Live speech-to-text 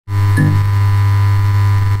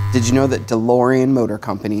Did you know that DeLorean Motor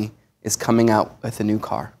Company is coming out with a new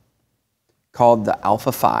car called the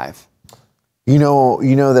Alpha 5? You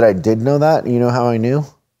know that I did know that? You know how I knew?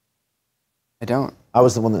 I don't. I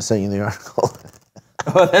was the one that sent you the article.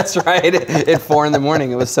 Oh, that's right. At 4 in the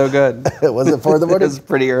morning. It was so good. Was it 4 in the morning? It was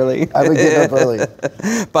pretty early. I've been getting up early.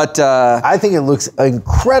 But I think it looks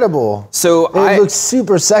incredible. So it looks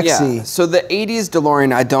super sexy. Yeah. So the 80s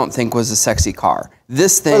DeLorean I don't think was a sexy car.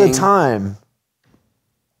 This thing... For the time.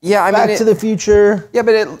 Yeah, I mean... Back to the Future. Yeah,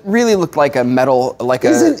 but it really looked like a metal...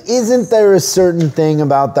 Isn't there a certain thing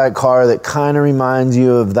about that car that kind of reminds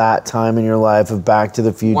you of that time in your life of Back to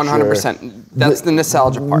the Future? 100%. That's the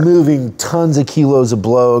nostalgia part. Moving tons of kilos of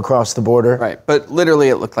blow across the border. Right, but literally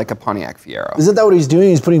it looked like a Pontiac Fiero. Isn't that what he's doing?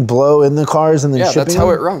 He's putting blow in the cars and then shipping them? Yeah, that's how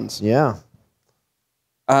it runs. Yeah.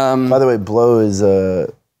 By the way, blow is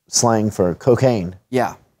slang for cocaine.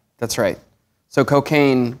 Yeah, that's right. So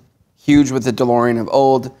cocaine, huge with the DeLorean of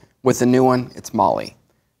old. With the new one, it's Molly.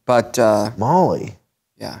 But Molly?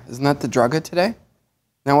 Yeah, isn't that the drug of today? Isn't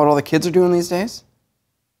that what all the kids are doing these days?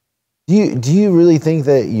 Do you really think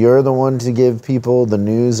that you're the one to give people the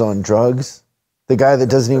news on drugs? The guy that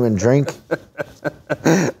doesn't even drink?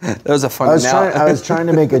 That was a fun I was trying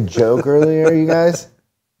to make a joke earlier, you guys,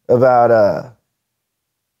 about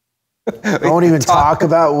I won't even talk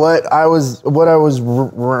about what I was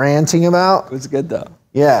ranting about. It was good though.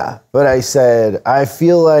 Yeah, but I said I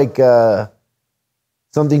feel like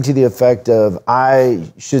something to the effect of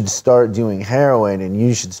I should start doing heroin and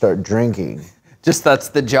you should start drinking. Just that's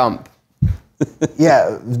the jump.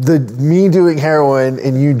 Yeah, me doing heroin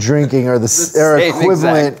and you drinking are are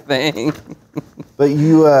equivalent thing. But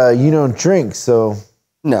you don't drink, so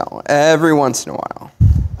no. Every once in a while.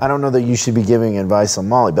 I don't know that you should be giving advice on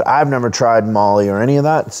Molly, but I've never tried Molly or any of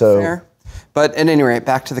that. So fair. But at any rate,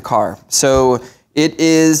 back to the car. So it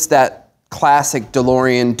is that classic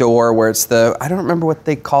DeLorean door where it's the I don't remember what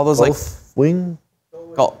they call those wing.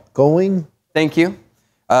 Gull wing. Thank you.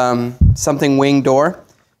 Something wing door.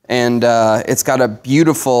 And it's got a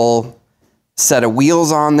beautiful set of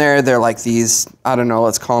wheels on there. They're like these, I don't know,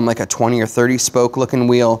 let's call them like a 20 or 30 spoke looking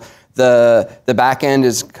wheel. The back end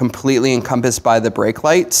is completely encompassed by the brake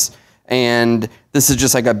lights. And this is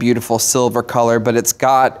just like a beautiful silver color, but it's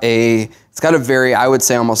got a very, I would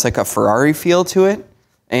say almost like a Ferrari feel to it.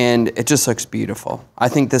 And it just looks beautiful. I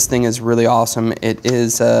think this thing is really awesome. It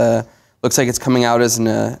is, looks like it's coming out as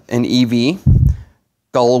an EV.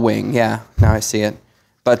 Gull wing, yeah, now I see it.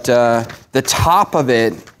 But the top of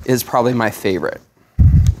it is probably my favorite.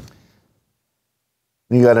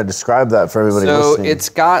 You got to describe that for everybody listening. So it's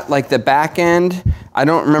got like the back end. I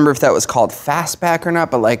don't remember if that was called fastback or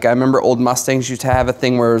not, but like I remember old Mustangs used to have a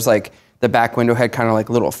thing where it was like the back window had kind of like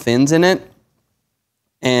little fins in it.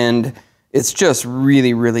 And it's just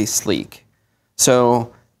really, really sleek.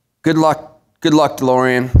 So good luck,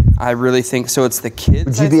 DeLorean. I really think so. It's the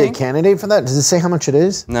kids. Would you be a candidate for that? Does it say how much it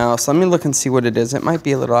is? No, so let me look and see what it is. It might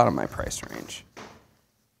be a little out of my price range.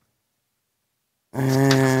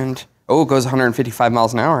 And oh, it goes 155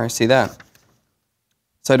 miles an hour. I see that.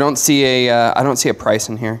 So I don't see a price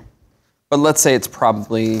in here, but let's say it's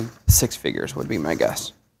probably 6 figures would be my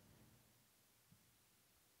guess.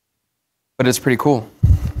 But it's pretty cool.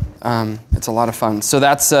 It's a lot of fun. So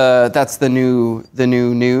that's the new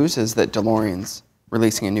news is that DeLorean's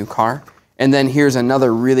releasing a new car. And then here's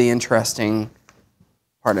another really interesting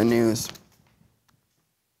part of news.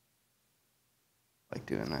 I like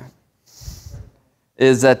doing that.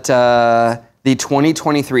 Is that the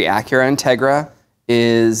 2023 Acura Integra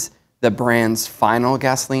is the brand's final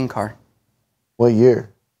gasoline car. What year?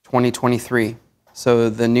 2023. So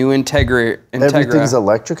the new Integra. Everything's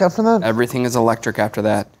electric after that? Everything is electric after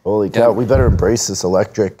that. Holy cow, we better embrace this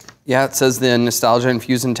electric. Yeah, it says the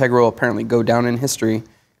nostalgia-infused Integra will apparently go down in history.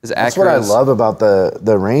 That's what I love about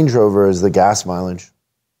the Range Rover is the gas mileage.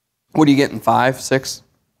 What are you getting, 5, 6?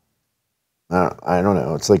 I don't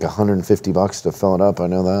know. It's like $150 to fill it up. I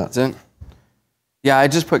know that. Is it? Yeah, I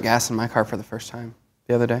just put gas in my car for the first time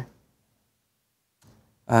the other day.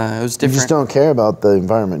 It was different. You just don't care about the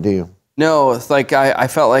environment, do you? No, it's like I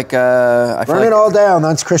felt like burn it all down.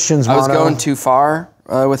 That's Christian's motto. I was going too far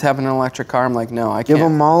with having an electric car. I'm like, no, I can't. Give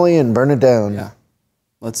them Molly and burn it down. Yeah,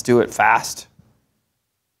 let's do it fast.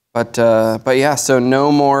 But yeah, so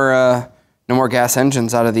no more gas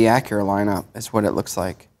engines out of the Acura lineup is what it looks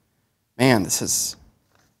like. Man,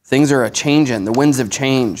 things are a-changing. The winds have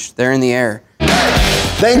changed. They're in the air.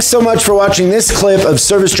 Thanks so much for watching this clip of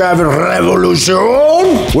Service Driving Revolution.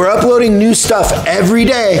 We're uploading new stuff every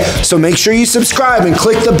day, so make sure you subscribe and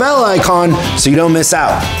click the bell icon so you don't miss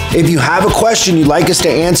out. If you have a question you'd like us to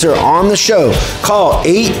answer on the show, call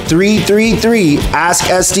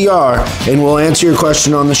 8333-ASK-SDR and we'll answer your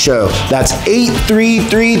question on the show. That's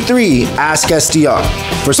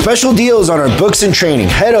 8333-ASK-SDR. For special deals on our books and training,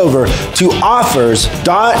 head over to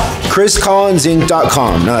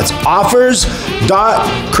offers.chriscollinsinc.com. Now that's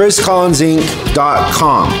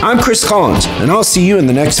offers.chriscollinsinc.com. I'm Chris Collins, and I'll see you in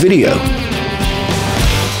the next video.